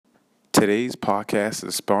Today's podcast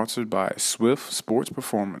is sponsored by Swift Sports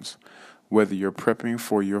Performance. Whether you're prepping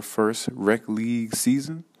for your first rec league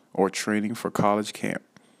season or training for college camp,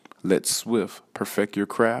 let Swift perfect your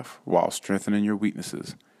craft while strengthening your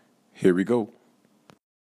weaknesses. Here we go.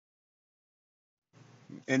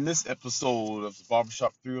 In this episode of the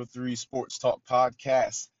Barbershop 303 Sports Talk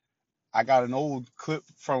Podcast, I got an old clip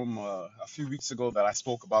from a few weeks ago that I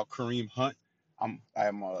spoke about Kareem Hunt. I'm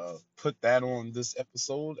gonna put that on this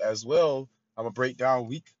episode as well. I'm gonna break down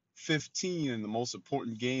Week 15 and the most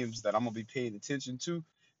important games that I'm gonna be paying attention to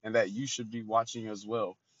and that you should be watching as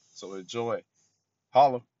well. So enjoy.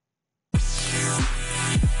 Holla.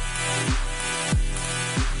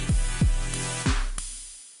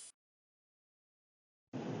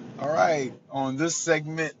 All right, on this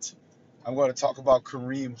segment, I'm going to talk about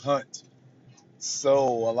Kareem Hunt. So,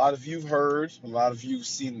 a lot of you heard, a lot of you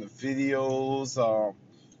seen the videos.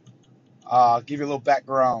 I'll give you a little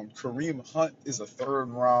background. Kareem Hunt is a third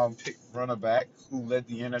round pick running back who led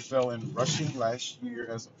the NFL in rushing last year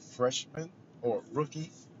as a freshman or rookie,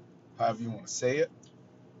 however you want to say it.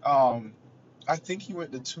 Um, I think he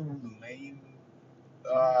went to Tulane.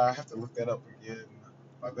 I have to look that up again.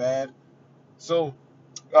 My bad. So,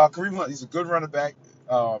 Kareem Hunt, he's a good running back.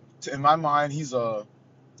 In my mind, he's a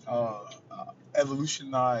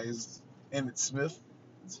evolutionized Emmitt Smith.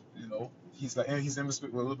 You know, he's Emmitt Smith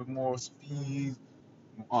with a little bit more speed,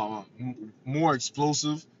 more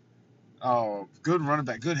explosive. Good running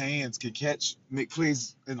back, good hands, can catch, make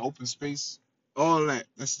plays in open space. All that.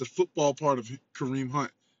 That's the football part of Kareem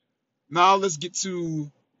Hunt. Now let's get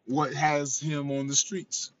to what has him on the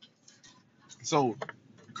streets. So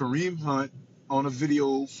Kareem Hunt on a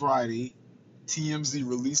video Friday, TMZ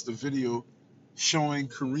released a video showing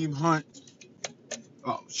Kareem Hunt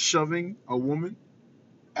shoving a woman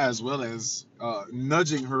as well as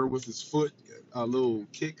nudging her with his foot, a little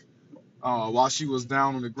kick, while she was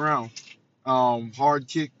down on the ground. Hard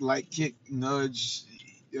kick, light kick, nudge.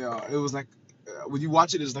 Yeah, it was like when you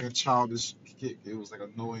watch it, it's like a childish kick. It was like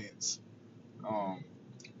annoyance. Um,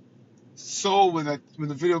 so when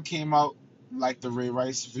the video came out, like the Ray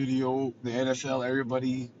Rice video, the NFL,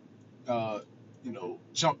 everybody,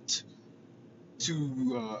 jumped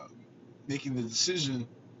to making the decision.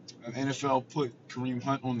 NFL put Kareem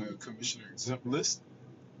Hunt on the commissioner exempt list,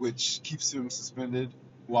 which keeps him suspended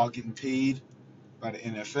while getting paid by the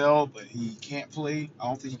NFL, but he can't play. I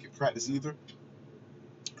don't think he can practice either.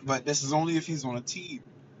 But this is only if he's on a team.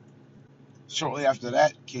 Shortly after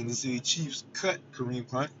that, Kansas City Chiefs cut Kareem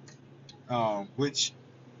Hunt, which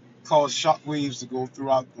caused shockwaves to go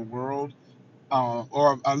throughout the world,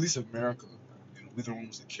 or at least America. We're the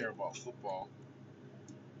ones that care about football.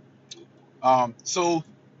 So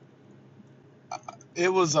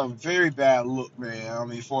it was a very bad look, man. I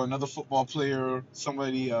mean, for another football player,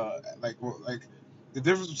 somebody like the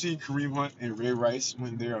difference between Kareem Hunt and Ray Rice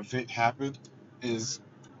when their event happened is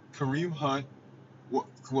Kareem Hunt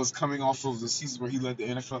was coming off of the season where he led the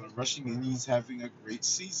NFL in rushing, and he's having a great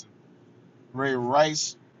season. Ray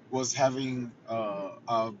Rice was having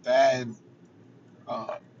a bad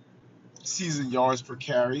uh, season yards per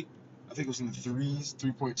carry. I think it was in the threes,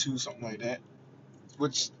 3.2, something like that,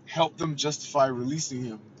 which helped them justify releasing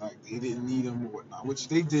him. Like they didn't need him or whatnot, which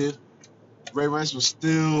they did. Ray Rice was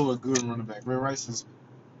still a good running back. Ray Rice is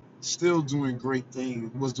still doing great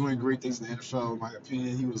things. Was doing great things in the NFL, in my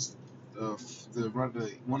opinion. He was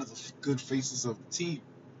one of the good faces of the team.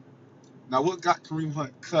 Now, what got Kareem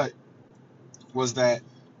Hunt cut was that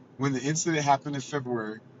when the incident happened in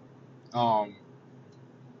February, um,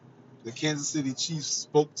 the Kansas City Chiefs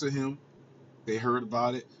spoke to him. They heard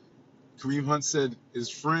about it. Kareem Hunt said his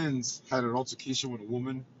friends had an altercation with a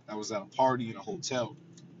woman that was at a party in a hotel,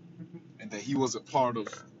 and that he wasn't part of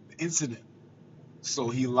the incident. So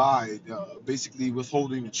he lied, basically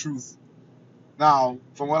withholding the truth. Now,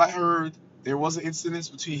 from what I heard, there was an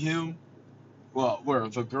incident between him, well, where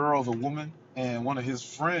the girl, the woman, and one of his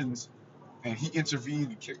friends, and he intervened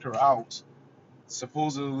and kicked her out.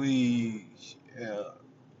 Supposedly, uh,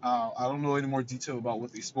 I don't know any more detail about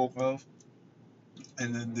what they spoke of,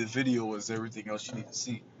 and then the video was everything else you need to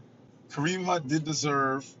see. Kareem Hunt did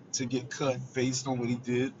deserve to get cut based on what he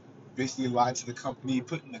did. Basically lied to the company,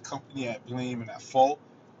 putting the company at blame and at fault.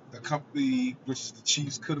 The company, which is the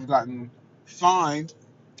Chiefs, could have gotten fined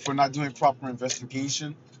for not doing proper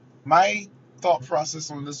investigation. My thought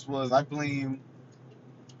process on this was I blame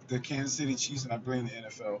the Kansas City Chiefs and I blame the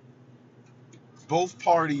NFL. Both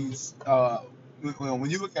parties, when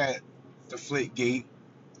you look at Deflategate,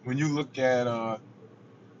 when you look at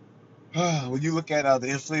when you look at the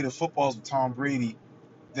inflated footballs with Tom Brady,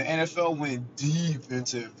 The NFL went deep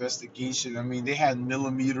into investigation. I mean, they had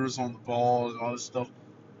millimeters on the ball and all this stuff,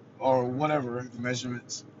 or whatever the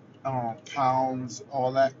measurements, pounds,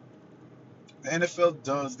 all that. The NFL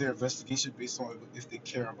does their investigation based on if they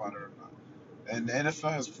care about it or not. And the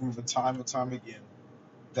NFL has proven time and time again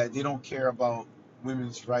that they don't care about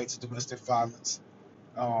women's rights, domestic violence.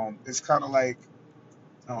 It's kind of like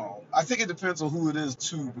I think it depends on who it is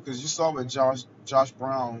too, because you saw with Josh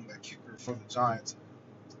Brown, that kicker for the Giants,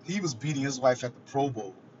 he was beating his wife at the Pro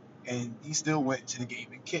Bowl, and he still went to the game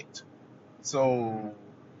and kicked. So,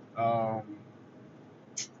 um,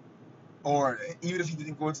 or even if he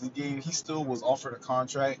didn't go into the game, he still was offered a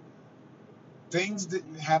contract. Things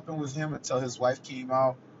didn't happen with him until his wife came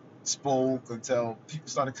out, spoke, until people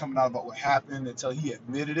started coming out about what happened, until he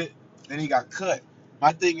admitted it. Then he got cut.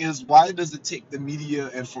 My thing is, why does it take the media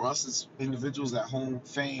and for us as individuals at home,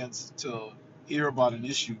 fans, to hear about an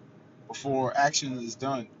issue before action is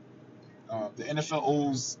done? The NFL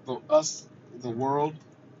owes us, the world,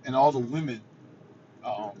 and all the women.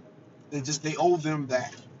 Um, they owe them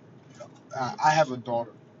that. I have a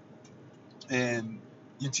daughter, and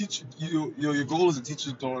your goal is to teach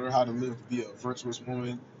your daughter how to live, be a virtuous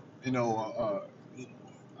woman, you know,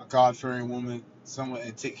 a God fearing woman, someone,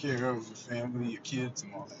 and take care of your family, your kids,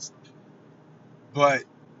 and all that stuff. But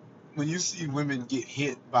when you see women get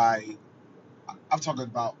hit by, I'm talking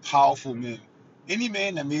about powerful men. Any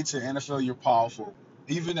man that made it to the NFL, you're powerful.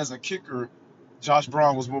 Even as a kicker, Josh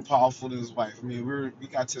Brown was more powerful than his wife. I mean, we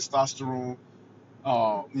got testosterone.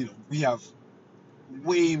 We have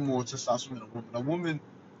way more testosterone than a woman. A woman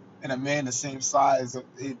and a man the same size,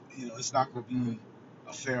 it's not going to be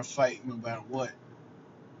a fair fight no matter what.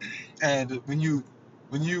 And when you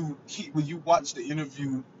watch the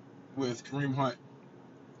interview with Kareem Hunt,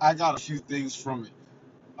 I got a few things from it.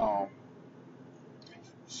 Um,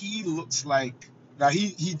 he looks like now he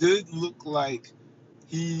did look like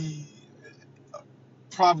he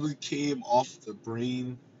probably came off the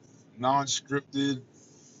brain, non-scripted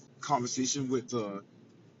conversation with the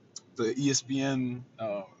ESPN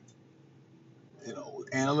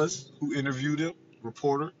analyst who interviewed him,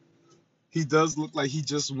 reporter. He does look like he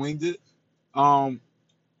just winged it. Um,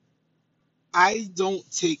 I don't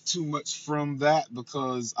take too much from that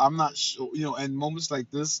because I'm not sure, in moments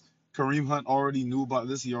like this, Kareem Hunt already knew about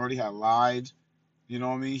this. He already had lied. You know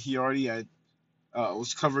what I mean? He already had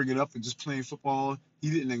was covering it up and just playing football. He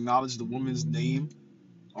didn't acknowledge the woman's name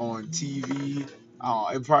on TV.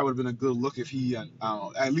 It probably would have been a good look if he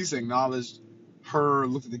at least acknowledged her,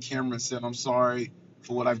 looked at the camera and said, "I'm sorry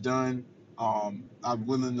for what I've done. I'm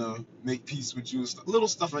willing to make peace with you." Little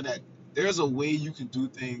stuff like that. There's a way you can do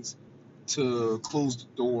things to close the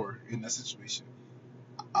door in that situation.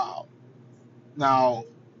 Um, Now,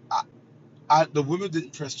 I, the women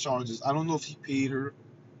didn't press charges. I don't know if he paid her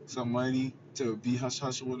some money to be hush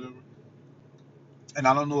hush or whatever, and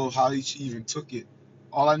I don't know how she even took it.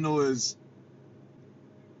 All I know is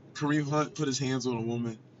Kareem Hunt put his hands on a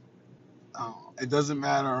woman. It doesn't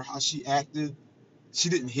matter how she acted. She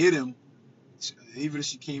didn't hit him. Even if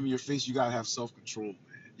she came in your face, you gotta have self control, man.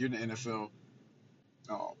 You're in the NFL.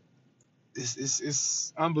 Um,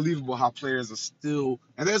 it's unbelievable how players are still,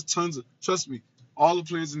 and there's tons of, trust me, all the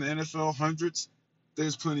players in the NFL, hundreds,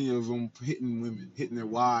 there's plenty of them hitting women, hitting their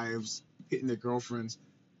wives, hitting their girlfriends,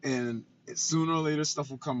 and sooner or later stuff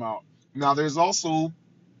will come out. Now there's also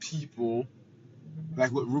people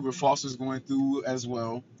like what Ruben Foster's going through as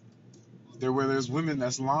well, where there's women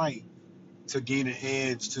that's lying to gain an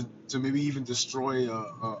edge, to maybe even destroy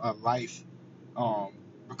a life, um,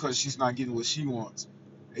 because she's not getting what she wants.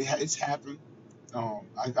 It's happened.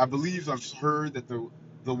 I believe I've heard that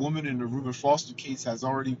the woman in the Reuben Foster case has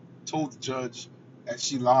already told the judge that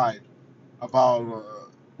she lied about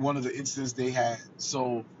one of the incidents they had.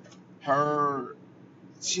 So her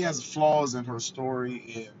she has flaws in her story,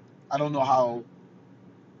 and I don't know how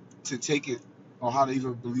to take it or how to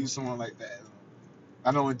even believe someone like that.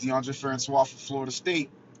 I know with DeAndre Francois from Florida State,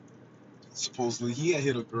 supposedly he had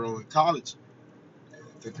hit a girl in college.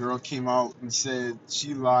 The girl came out and said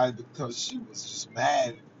she lied because she was just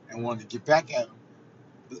mad and wanted to get back at him.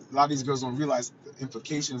 A lot of these girls don't realize the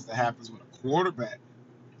implications that happens when a quarterback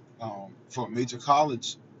for a major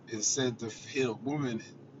college is said to hit a woman. And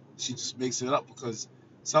she just makes it up because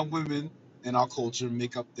some women in our culture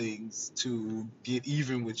make up things to get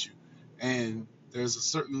even with you, and there's a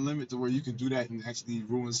certain limit to where you can do that and actually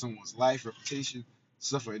ruin someone's life, reputation,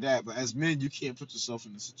 stuff like that. But as men, you can't put yourself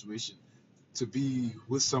in a situation to be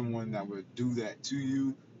with someone that would do that to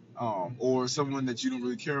you, or someone that you don't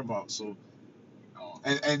really care about. So,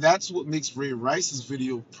 and that's what makes Ray Rice's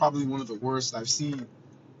video probably one of the worst I've seen,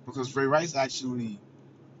 because Ray Rice actually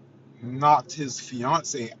knocked his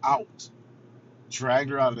fiance out, dragged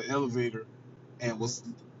her out of the elevator, and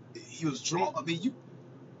he was drunk. I mean,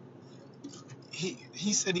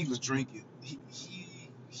 he said he was drinking.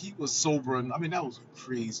 He was sober, and I mean that was a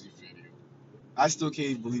crazy video. I still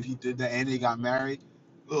can't believe he did that, and they got married.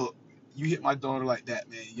 Look, you hit my daughter like that,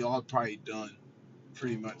 man, y'all probably done,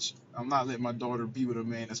 pretty much. I'm not letting my daughter be with a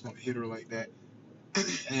man that's gonna hit her like that.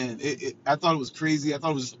 And I thought it was crazy. I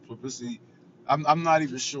thought it was just publicity. I'm not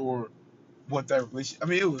even sure what that relationship. I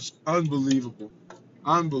mean, it was unbelievable,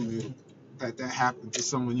 unbelievable that happened to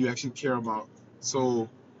someone you actually care about. So,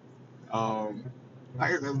 um,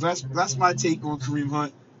 that's my take on Kareem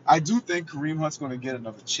Hunt. I do think Kareem Hunt's going to get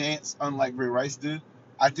another chance, unlike Ray Rice did.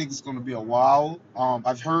 I think it's going to be a while.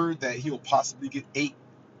 I've heard that he'll possibly get 8+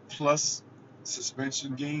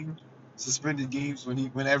 suspended games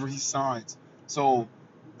whenever he signs. So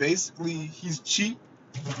basically, he's cheap.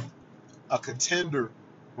 A contender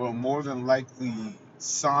will more than likely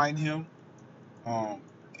sign him, um,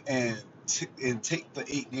 and and take the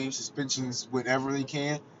 8 game suspensions whenever they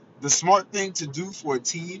can. The smart thing to do for a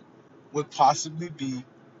team would possibly be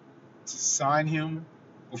to sign him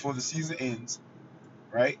before the season ends,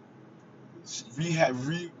 right?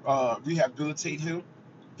 Rehabilitate him,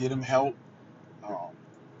 get him help, um,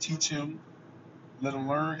 teach him, let him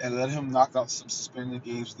learn, and let him knock out some suspended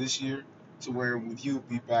games this year, to where when he'll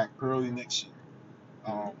be back early next year.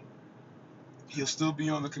 Um, he'll still be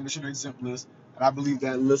on the commissioner exempt list, and I believe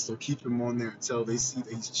that list will keep him on there until they see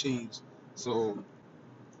that he's changed. So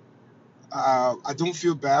I don't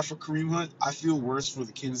feel bad for Kareem Hunt. I feel worse for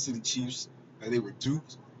the Kansas City Chiefs that they were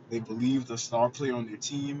duped. They believed the star player on their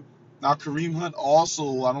team. Now Kareem Hunt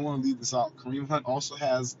also, I don't want to leave this out. Kareem Hunt also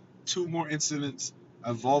has 2 more incidents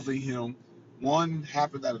involving him. One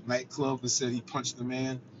happened at a nightclub that said he punched the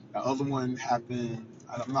man. The other one happened,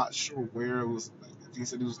 I'm not sure where it was. I think he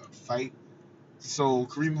said it was a fight. So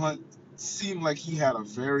Kareem Hunt seemed like he had a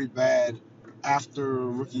very bad after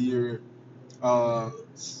rookie year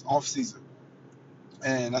off season,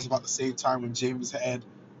 and that's about the same time when James had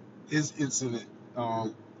his incident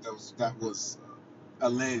that was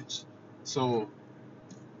alleged. So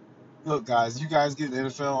look, guys, you guys get the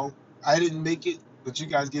NFL. I didn't make it, but you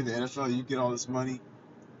guys get the NFL. You get all this money.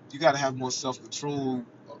 You got to have more self control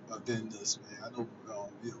than this, man. I know,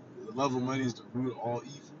 the love of money is the root of all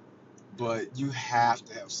evil, but you have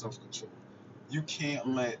to have self control. You can't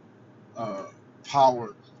let uh,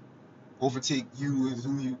 power overtake you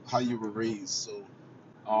and how you were raised. So,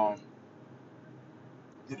 um,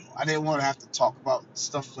 I didn't want to have to talk about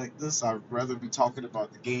stuff like this. I'd rather be talking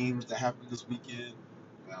about the games that happened this weekend.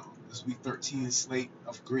 This week 13 slate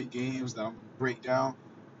of great games that I'm going to break down.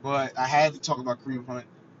 But I had to talk about Kareem Hunt.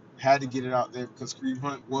 Had to get it out there because Kareem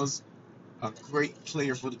Hunt was a great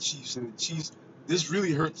player for the Chiefs. And the Chiefs, this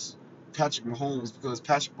really hurts Patrick Mahomes because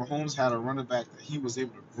Patrick Mahomes had a running back that he was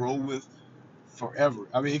able to grow with forever.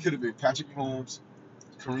 I mean, it could have been Patrick Mahomes,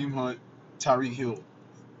 Kareem Hunt, Tyreek Hill,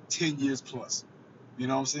 10 years plus. You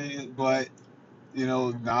know what I'm saying? But,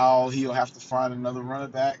 now he'll have to find another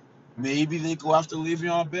running back. Maybe they go after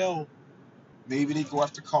Le'Veon Bell. Maybe they go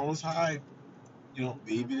after Carlos Hyde.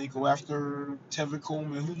 Maybe they go after Tevin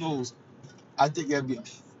Coleman. Who knows? I think that'd be a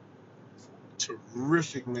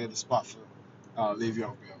terrific landing spot for Le'Veon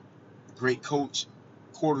Bell. Great coach,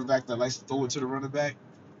 quarterback that likes to throw it to the running back.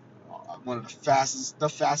 One of the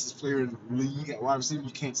fastest player in the league at wide receiver.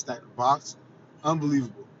 You can't stack the box.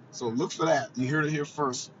 Unbelievable. So look for that. You heard it here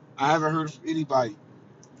first. I haven't heard from anybody.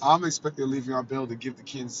 I'm expecting Le'Veon Bell to give the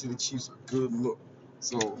Kansas City Chiefs a good look.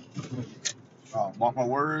 So mark my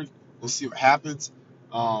word. We'll see what happens.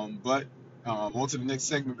 But on to the next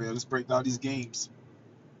segment, man. Let's break down these games.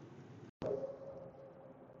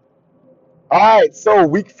 All right, so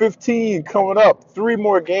week 15 coming up. 3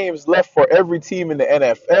 more games left for every team in the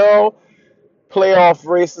NFL. Playoff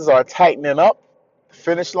races are tightening up. The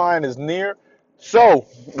finish line is near. So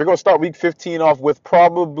we're going to start week 15 off with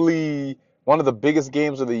probably one of the biggest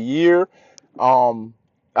games of the year.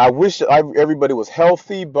 I wish everybody was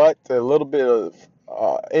healthy, but a little bit of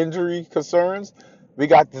injury concerns. We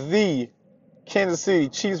got the Kansas City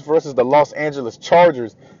Chiefs versus the Los Angeles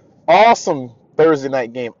Chargers. Awesome Thursday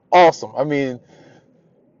night game. Awesome. I mean,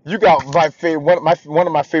 you got my favorite, one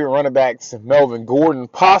of my favorite running backs, Melvin Gordon,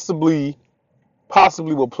 possibly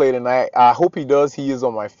will play tonight. I hope he does. He is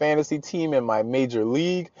on my fantasy team in my major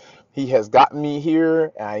league. He has gotten me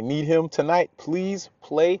here, and I need him tonight. Please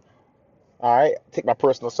play. All right, take my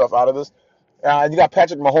personal stuff out of this. You got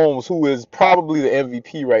Patrick Mahomes, who is probably the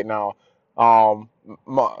MVP right now.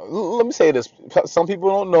 Let me say this. Some people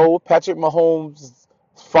don't know Patrick Mahomes'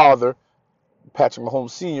 father, Patrick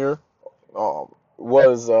Mahomes Sr.,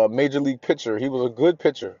 was a major league pitcher. He was a good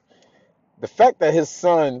pitcher. The fact that his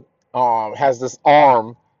son has this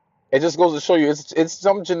arm, it just goes to show you it's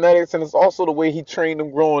some genetics, and it's also the way he trained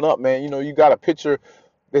him growing up, man. You know, you got a pitcher.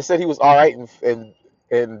 They said he was all right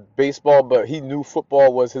in baseball, but he knew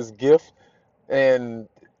football was his gift. And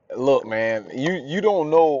look, man, you don't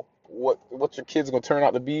know what your kid's gonna turn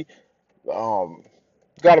out to be. Um,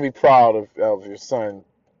 you got to be proud of your son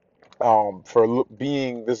for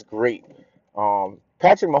being this great.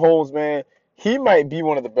 Patrick Mahomes, man, he might be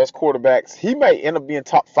one of the best quarterbacks. He might end up being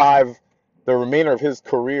top five the remainder of his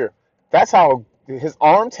career. That's how his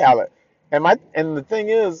arm talent. And the thing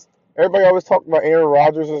is, everybody always talk about Aaron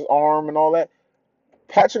Rodgers' arm and all that.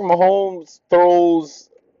 Patrick Mahomes throws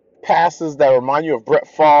passes that remind you of Brett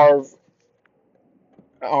Favre.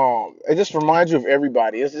 It just reminds you of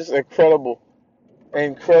everybody. It's just incredible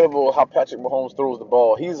how Patrick Mahomes throws the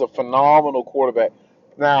ball. He's a phenomenal quarterback.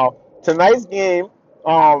 Now, tonight's game,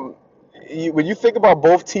 when you think about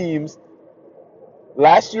both teams,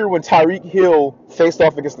 last year when Tyreek Hill faced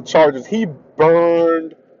off against the Chargers, he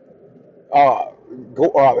burned uh,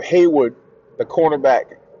 Hayward, the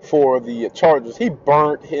cornerback for the Chargers. He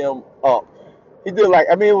burnt him up. He did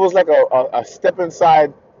it was like a step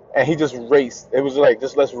inside, and he just raced. It was like,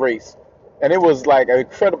 just let's race. And it was like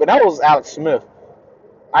incredible. And that was Alex Smith.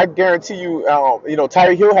 I guarantee you,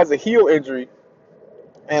 Tyreek Hill has a heel injury,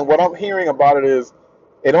 and what I'm hearing about it is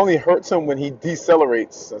it only hurts him when he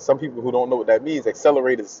decelerates. And some people who don't know what that means,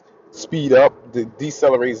 accelerate is speed up,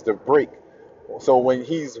 decelerate the brake. So when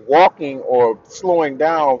he's walking or slowing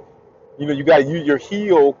down, you got to use your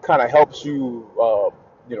heel, kind of helps you,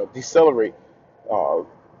 decelerate. Uh,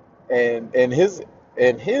 and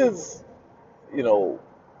you know,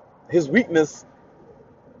 his weakness,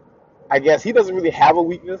 I guess he doesn't really have a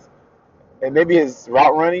weakness, and maybe his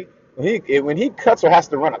route running. When he cuts or has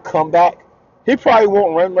to run a comeback, he probably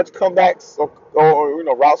won't run much comebacks or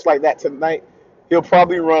routes like that tonight. He'll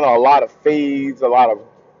probably run a lot of fades, a lot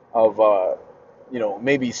of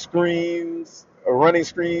maybe screens, running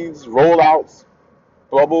screens, rollouts,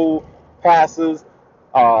 bubble passes,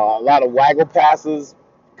 a lot of waggle passes,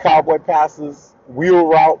 cowboy passes, wheel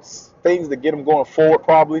routes, things that get him going forward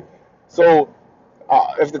probably. So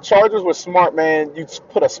if the Chargers were smart, man, you'd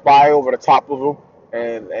put a spy over the top of them,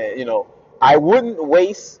 and I wouldn't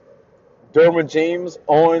waste Derwin James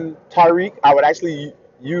on Tyreek. I would actually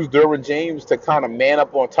use Derwin James to kind of man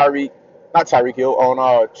up on not Tyreek Hill,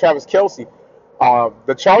 on Travis Kelce.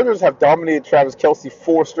 The Chargers have dominated Travis Kelce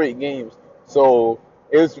 4 straight games, so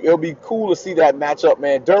it'll be cool to see that matchup,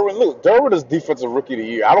 man. Derwin is defensive rookie of the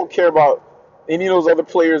year. I don't care about any of those other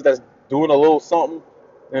players that's doing a little something.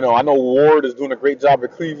 I know Ward is doing a great job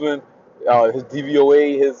at Cleveland. His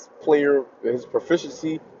DVOA, his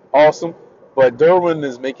proficiency, awesome. But Derwin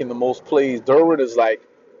is making the most plays. Derwin is like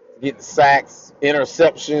getting sacks,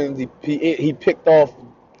 interceptions. He picked off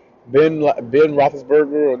Ben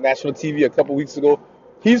Roethlisberger on national TV a couple weeks ago.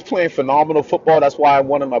 He's playing phenomenal football. That's why I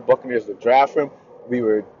wanted my Buccaneers to draft him. We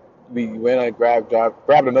went and grabbed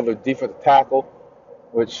another defensive tackle,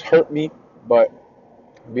 which hurt me. But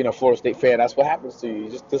being a Florida State fan, that's what happens to you.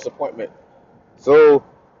 Just disappointment. So,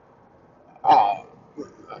 uh,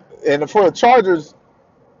 and for the Chargers,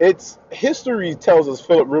 it's history tells us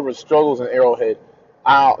Philip Rivers struggles in Arrowhead.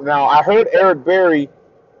 Now, I heard Eric Berry,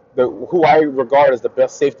 who I regard as the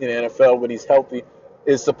best safety in the NFL when he's healthy,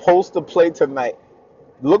 is supposed to play tonight.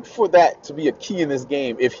 Look for that to be a key in this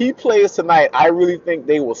game. If he plays tonight, I really think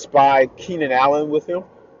they will spy Keenan Allen with him.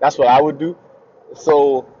 That's what I would do.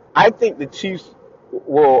 So I think the Chiefs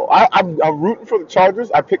will. I'm rooting for the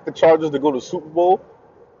Chargers. I picked the Chargers to go to the Super Bowl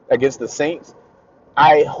against the Saints.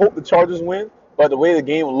 I hope the Chargers win, but the way the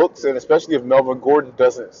game looks, and especially if Melvin Gordon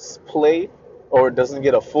doesn't play or doesn't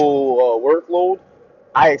get a full workload,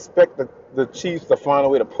 I expect the Chiefs to find a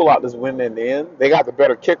way to pull out this win in the end. They got the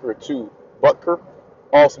better kicker too, Butker,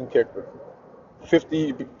 awesome kicker,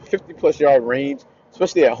 50 plus yard range,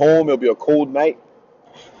 especially at home. It'll be a cold night,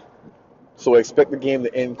 so expect the game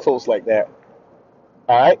to end close like that.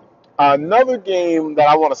 All right. Another game that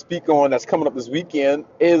I want to speak on that's coming up this weekend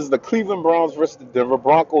is the Cleveland Browns versus the Denver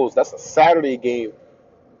Broncos. That's a Saturday game.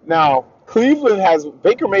 Now, Cleveland has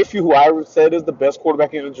Baker Mayfield, who I said is the best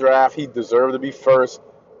quarterback in the draft. He deserved to be first.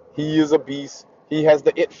 He is a beast. He has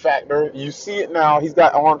the it factor. You see it now. He's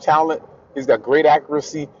got arm talent. He's got great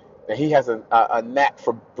accuracy, and he has a knack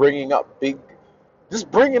for bringing up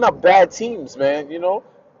bad teams, man.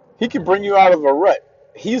 He can bring you out of a rut.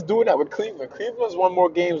 He's doing that with Cleveland. Cleveland's won more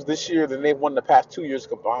games this year than they've won the past 2 years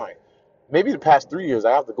combined. Maybe the past 3 years.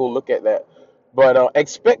 I have to go look at that. But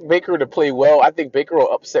expect Baker to play well. I think Baker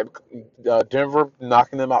will upset Denver,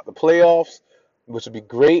 knocking them out the playoffs. which would be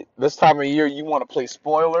great. This time of year, you want to play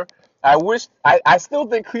spoiler. I still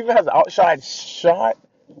think Cleveland has an outside shot.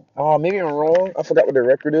 Maybe I'm wrong. I forgot what their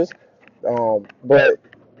record is. But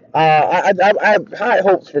I have high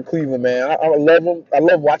hopes for Cleveland, man. I love them. I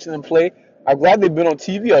love watching them play. I'm glad they've been on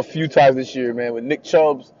TV a few times this year, man, with Nick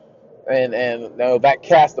Chubbs and that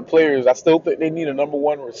cast of players. I still think they need a number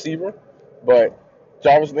one receiver, but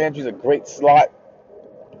Jarvis Landry's a great slot,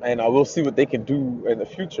 and we'll see what they can do in the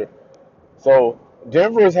future. So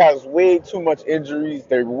Denver has way too much injuries.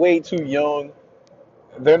 They're way too young.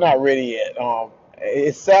 They're not ready yet.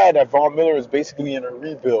 It's sad that Von Miller is basically in a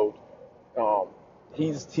rebuild. Um,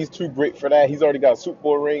 he's too great for that. He's already got a Super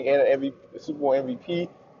Bowl ring and an Super Bowl MVP.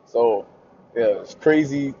 So yeah, it's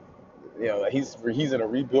crazy. He's in a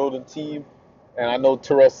rebuilding team, and I know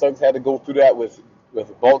Terrell Suggs had to go through that with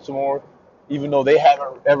Baltimore, even though they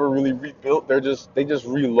haven't ever really rebuilt. They just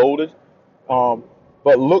reloaded. Um,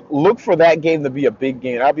 but look for that game to be a big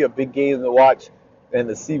game. That'll be a big game to watch and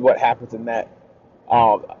to see what happens in that.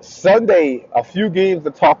 Sunday, a few games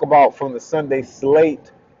to talk about from the Sunday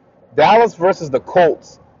slate. Dallas versus the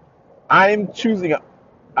Colts. I'm choosing.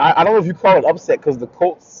 I don't know if you call it upset because the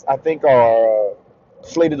Colts, I think, are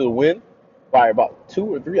slated to win by about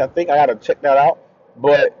 2 or 3. I think I got to check that out.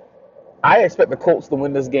 But I expect the Colts to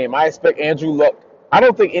win this game. I expect Andrew Luck. I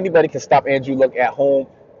don't think anybody can stop Andrew Luck at home.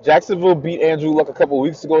 Jacksonville beat Andrew Luck a couple of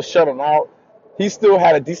weeks ago, shut him out. He still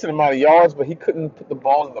had a decent amount of yards, but he couldn't put the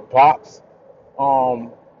ball in the box.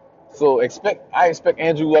 So I expect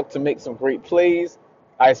Andrew Luck to make some great plays.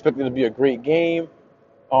 I expect it to be a great game.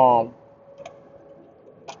 Um,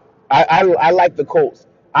 I like the Colts.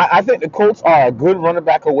 I think the Colts are a good running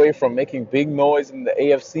back away from making big noise in the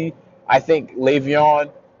AFC. I think Le'Veon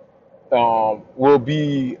will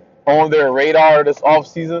be on their radar this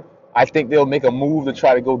offseason. I think they'll make a move to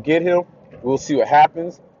try to go get him. We'll see what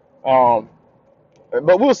happens. Um,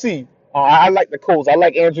 but we'll see. I like the Colts. I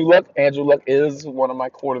like Andrew Luck. Andrew Luck is one of my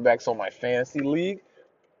quarterbacks on my fantasy league.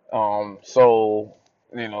 So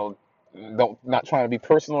not trying to be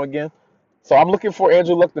personal again. So I'm looking for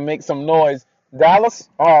Andrew Luck to make some noise. Dallas,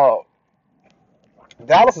 Dallas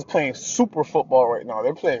is playing super football right now.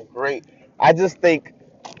 They're playing great. I just think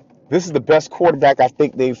this is the best quarterback I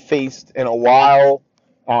think they've faced in a while.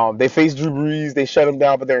 They faced Drew Brees. They shut him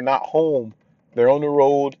down, but they're not home. They're on the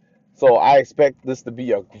road. So I expect this to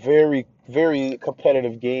be a very, very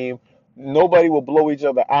competitive game. Nobody will blow each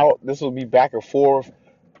other out. This will be back and forth.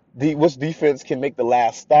 Which defense can make the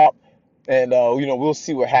last stop? And we'll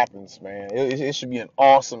see what happens, man. It should be an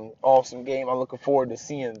awesome, awesome game. I'm looking forward to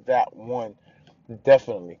seeing that one,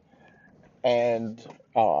 definitely. And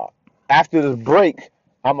after this break,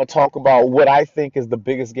 I'm gonna talk about what I think is the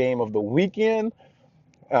biggest game of the weekend,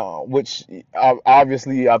 which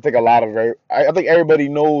obviously I think I think everybody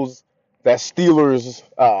knows that Steelers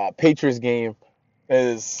Patriots game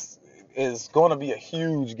is going to be a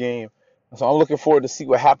huge game. So I'm looking forward to see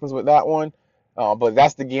what happens with that one. But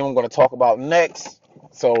that's the game I'm going to talk about next.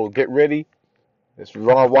 So get ready. It's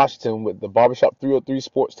Ron Washington with the Barbershop 303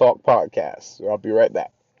 Sports Talk Podcast. So I'll be right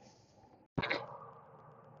back.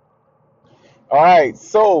 All right.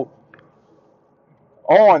 So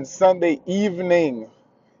on Sunday evening,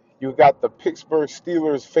 you got the Pittsburgh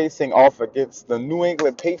Steelers facing off against the New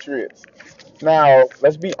England Patriots. Now,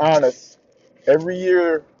 let's be honest. Every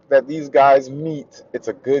year that these guys meet, it's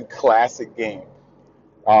a good classic game.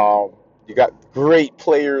 You got great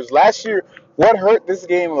players. Last year, what hurt this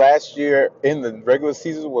game last year in the regular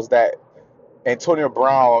season was that Antonio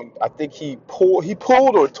Brown, I think he pulled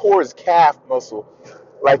or tore his calf muscle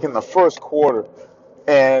like in the first quarter.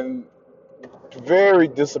 And very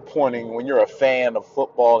disappointing when you're a fan of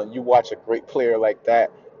football and you watch a great player like that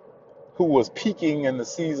who was peaking in the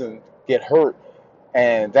season get hurt.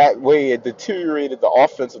 And that way it deteriorated the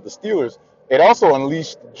offense of the Steelers. It also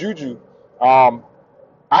unleashed Juju. I'm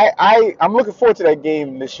looking forward to that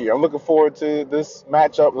game this year. I'm looking forward to this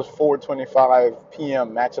matchup, this 4:25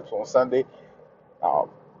 p.m. matchups on Sunday.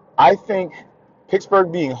 I think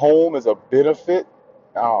Pittsburgh being home is a benefit,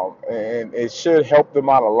 and it should help them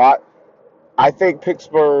out a lot. I think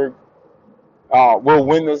Pittsburgh will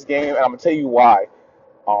win this game, and I'm going to tell you why.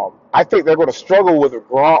 I think they're going to struggle with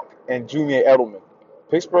Gronk and Julian Edelman.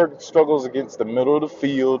 Pittsburgh struggles against the middle of the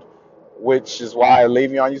field, which is why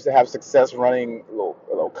Le'Veon used to have success running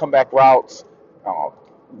little comeback routes,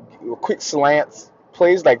 quick slants.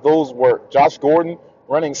 Plays like those work. Josh Gordon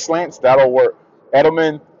running slants, that'll work.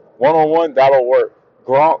 Edelman, one-on-one, that'll work.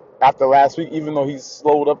 Gronk, after last week, even though he's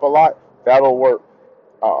slowed up a lot, that'll work.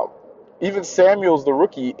 Even Samuels, the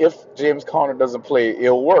rookie, if James Conner doesn't play,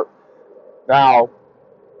 it'll work. Now,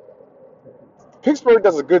 Pittsburgh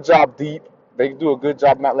does a good job deep. They do a good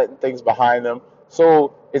job not letting things behind them.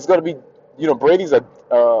 So it's going to be, Brady's a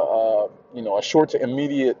short to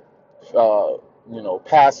immediate,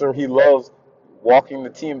 passer. He loves walking the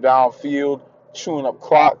team downfield, chewing up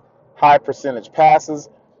clock, high percentage passes,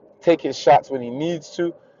 take his shots when he needs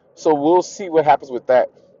to. So we'll see what happens with that.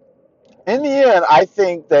 In the end, I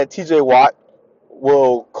think that TJ Watt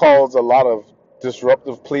will cause a lot of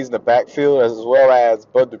disruptive plays in the backfield, as well as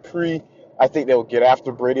Bud Dupree. I think they'll get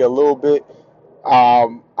after Brady a little bit.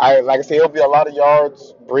 Like I say, it'll be a lot of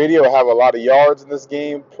yards. Brady will have a lot of yards in this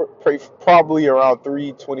game, probably around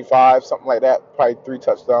 325, something like that, probably 3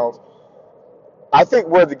 touchdowns. I think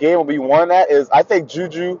where the game will be won at is I think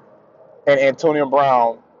Juju and Antonio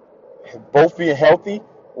Brown, both being healthy,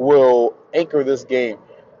 will anchor this game.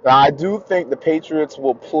 Now, I do think the Patriots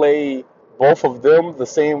will play both of them the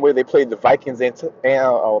same way they played the Vikings and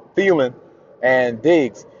Thielen and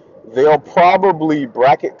Diggs. They'll probably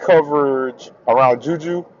bracket coverage around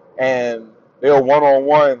Juju, and they'll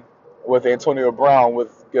one-on-one with Antonio Brown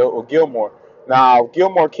with Gilmore. Now,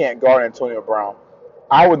 Gilmore can't guard Antonio Brown.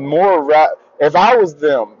 I would if I was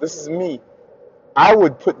them, this is me, I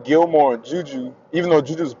would put Gilmore and Juju, even though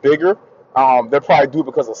Juju's bigger. They'll probably do it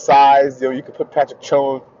because of size. You could put Patrick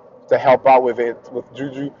Chung to help out with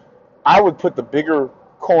Juju. I would put the bigger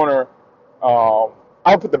corner. I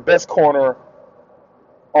would put the best corner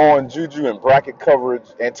on Juju and bracket coverage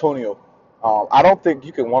Antonio. I don't think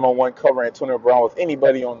you can one-on-one cover Antonio Brown with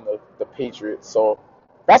anybody on the Patriots. So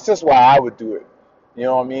that's just why I would do it. You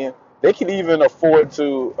know what I mean? They can even afford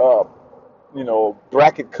to,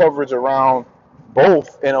 bracket coverage around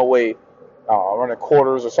both in a way, running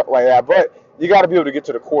quarters or something like that. But you got to be able to get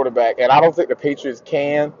to the quarterback, and I don't think the Patriots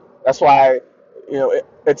can. That's why,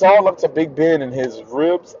 it's all up to Big Ben and his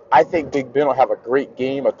ribs. I think Big Ben will have a great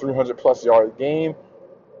game, a 300-plus yard game.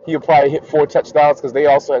 He'll probably hit 4 touchdowns because they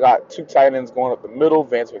also got 2 tight ends going up the middle,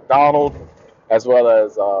 Vance McDonald, as well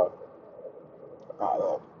as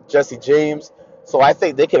Jesse James. So I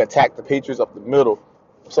think they can attack the Patriots up the middle.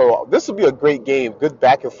 So this will be a great game, good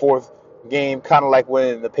back and forth game, kind of like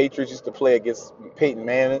when the Patriots used to play against Peyton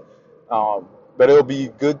Manning. But it'll be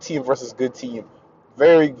good team versus good team.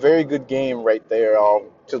 Very, very good game right there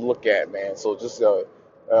to look at, man. So just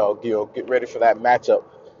get ready for that matchup.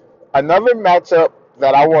 Another matchup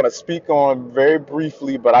that I want to speak on very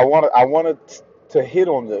briefly, but I wanted to hit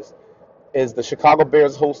on this, is the Chicago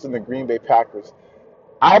Bears hosting the Green Bay Packers.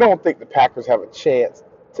 I don't think the Packers have a chance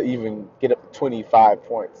to even get up to 25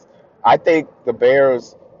 points. I think the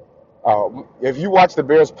Bears, if you watch the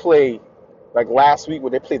Bears play, like last week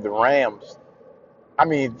when they played the Rams, I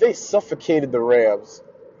mean, they suffocated the Rams.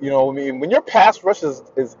 When your pass rush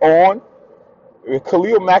is on, if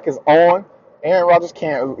Khalil Mack is on, Aaron Rodgers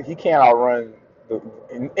can't outrun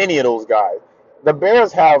any of those guys. The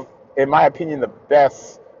Bears have, in my opinion, the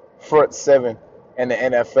best front seven in the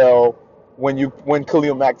NFL when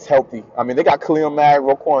Khalil Mack's healthy. I mean, they got Khalil Mack,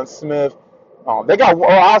 Roquan Smith.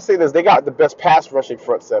 I'll say this, they got the best pass rushing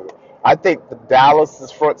front seven. I think the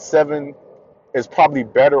Dallas' front seven is probably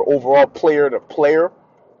better overall player to player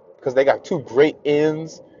because they got 2 great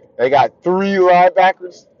ends. They got 3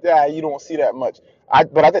 linebackers. Yeah, you don't see that much.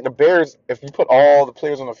 But I think the Bears, if you put all the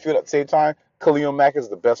players on the field at the same time, Khalil Mack is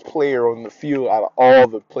the best player on the field out of all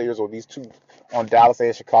the players on these 2, on Dallas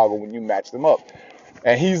and Chicago when you match them up.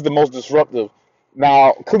 And he's the most disruptive.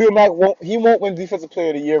 Now, Khalil Mack won't win Defensive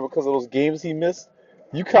Player of the Year because of those games he missed.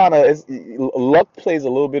 Luck plays a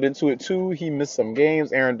little bit into it too. He missed some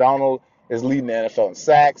games. Aaron Donald is leading the NFL in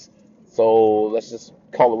sacks. So let's just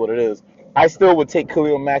call it what it is. I still would take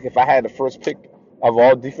Khalil Mack if I had the first pick of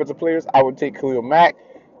all defensive players. I would take Khalil Mack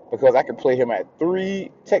because I can play him at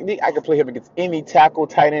 3 technique. I can play him against any tackle,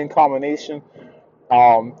 tight end combination.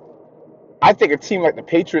 I think a team like the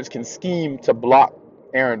Patriots can scheme to block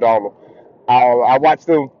Aaron Donald. I watched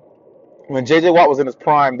them when J.J. Watt was in his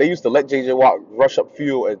prime. They used to let J.J. Watt rush up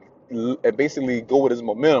field and basically go with his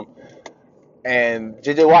momentum. And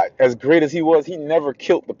J.J. Watt, as great as he was, he never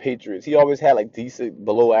killed the Patriots. He always had like decent,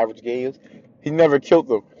 below average games. He never killed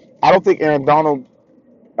them. I don't think Aaron Donald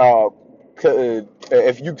could,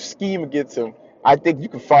 if you scheme against him, I think you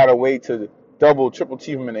can find a way to double, triple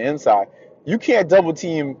team him in the inside. You can't double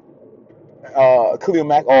team Khalil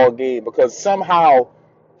Mack all game because somehow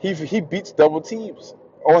he beats double teams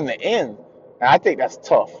on the end, and I think that's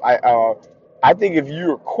tough. I think if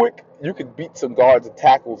you're quick, you could beat some guards and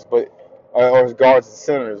tackles, or guards and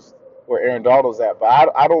centers where Aaron Donald's at. But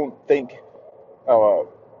I don't think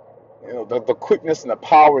the quickness and the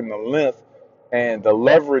power and the length and the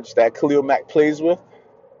leverage that Khalil Mack plays with.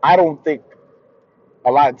 I don't think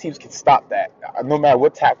a lot of teams can stop that. No matter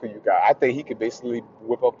what tackle you got, I think he could basically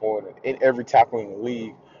whip up on in every tackle in the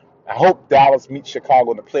league. I hope Dallas meets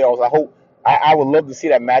Chicago in the playoffs. I would love to see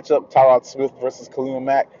that matchup, Tyron Smith versus Khalil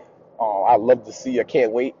Mack. I'd love to see. I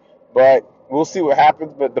can't wait. But we'll see what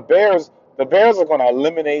happens. But the Bears are going to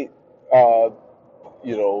eliminate, uh,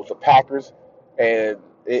 the Packers, and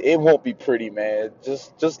it won't be pretty, man.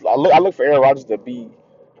 Just I look for Aaron Rodgers to be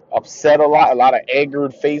upset a lot of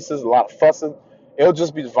angered faces, a lot of fussing. It'll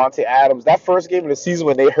just be Devontae Adams. That first game of the season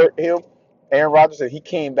when they hurt him, Aaron Rodgers, and he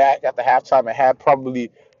came back after halftime and had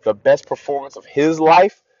probably the best performance of his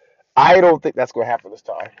life. I don't think that's going to happen this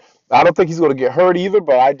time. I don't think he's going to get hurt either,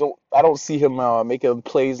 but I don't see him making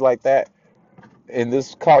plays like that in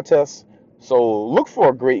this contest. So look for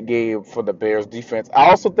a great game for the Bears defense. I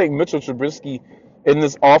also think Mitchell Trubisky in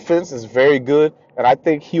this offense is very good, and I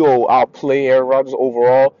think he'll outplay Aaron Rodgers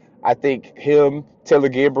overall. I think him, Taylor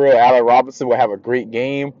Gabriel, Allen Robinson will have a great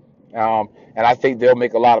game, and I think they'll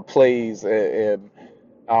make a lot of plays. And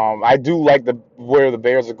I do like where the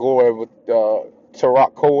Bears are going with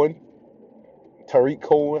Tariq Cohen,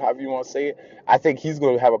 however you want to say it. I think he's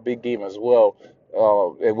going to have a big game as well,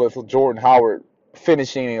 and with Jordan Howard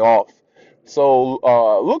finishing it off. So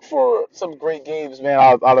look for some great games, man,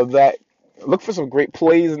 out of that. Look for some great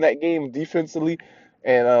plays in that game defensively.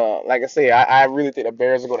 And like I say, I really think the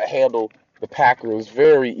Bears are going to handle the Packers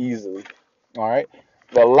very easily. All right.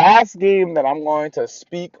 The last game that I'm going to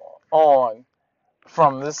speak on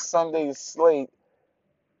from this Sunday's slate,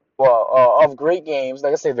 well, of great games.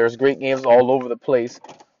 Like I said, there's great games all over the place.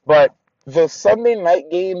 But the Sunday night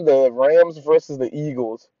game, the Rams versus the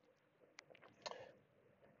Eagles,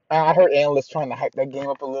 I heard analysts trying to hype that game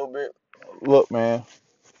up a little bit. Look, man,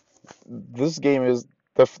 this game is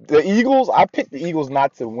the Eagles. I picked the Eagles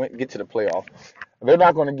not to get to the playoff. They're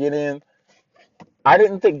not going to get in. I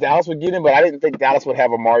didn't think Dallas would get in, but I didn't think Dallas would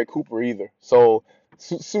have Amari Cooper either. So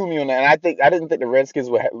sue me on that. And I didn't think the Redskins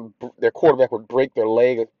would have, their quarterback would break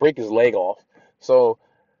his leg off. So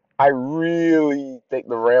I really think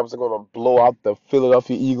the Rams are going to blow out the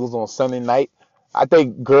Philadelphia Eagles on Sunday night. I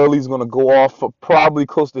think Gurley's going to go off for probably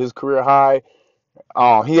close to his career high.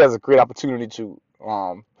 He has a great opportunity to.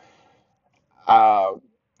 Uh,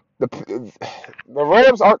 the the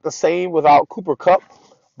Rams aren't the same without Cooper Kupp,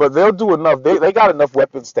 but they'll do enough. They got enough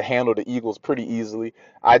weapons to handle the Eagles pretty easily.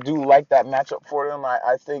 I do like that matchup for them.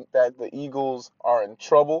 I think that the Eagles are in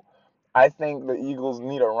trouble. I think the Eagles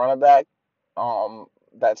need a running back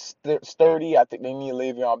that's sturdy. I think they need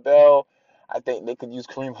Le'Veon Bell. I think they could use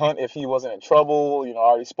Kareem Hunt if he wasn't in trouble. I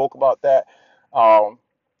already spoke about that. Um,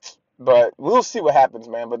 but we'll see what happens,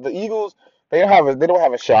 man. But the Eagles, they don't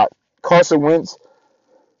have a shot. Carson Wentz,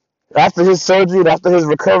 after his surgery and after his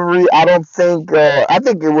recovery, I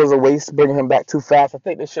think it was a waste bringing him back too fast. I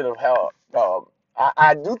think they should have held.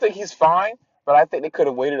 I do think he's fine, but I think they could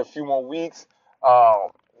have waited a few more weeks. Um,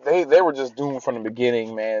 they were just doomed from the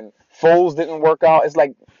beginning, man. Foles didn't work out. It's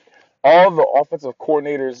like all the offensive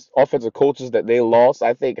coaches that they lost,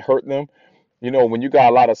 I think hurt them. When you got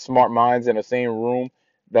a lot of smart minds in the same room,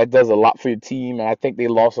 that does a lot for your team, and I think they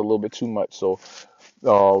lost a little bit too much. So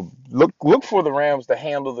look for the Rams to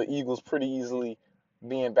handle the Eagles pretty easily,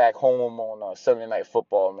 being back home on Sunday Night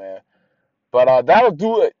Football, man. But that'll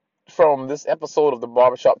do it from this episode of the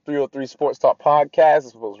Barbershop 303 Sports Talk Podcast.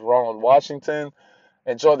 This was Ronald Washington.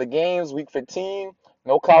 Enjoy the games, Week 15.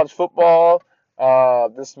 No college football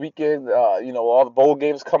this weekend. All the bowl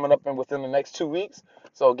games coming up within the next 2 weeks.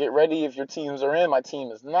 So get ready if your teams are in. My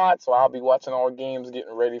team is not. So I'll be watching all games,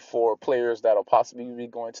 getting ready for players that'll possibly be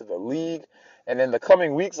going to the league. And in the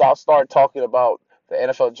coming weeks, I'll start talking about the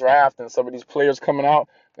NFL draft and some of these players coming out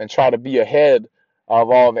and try to be ahead of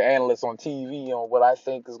all the analysts on TV on what I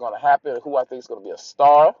think is going to happen, who I think is going to be a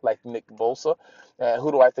star, like Nick Bosa, and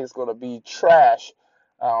who do I think is going to be trash.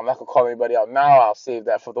 I'm not going to call anybody out now. I'll save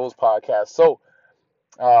that for those podcasts. So,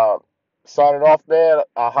 signing off, man.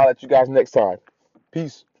 I'll holler at you guys next time.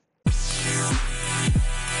 Peace.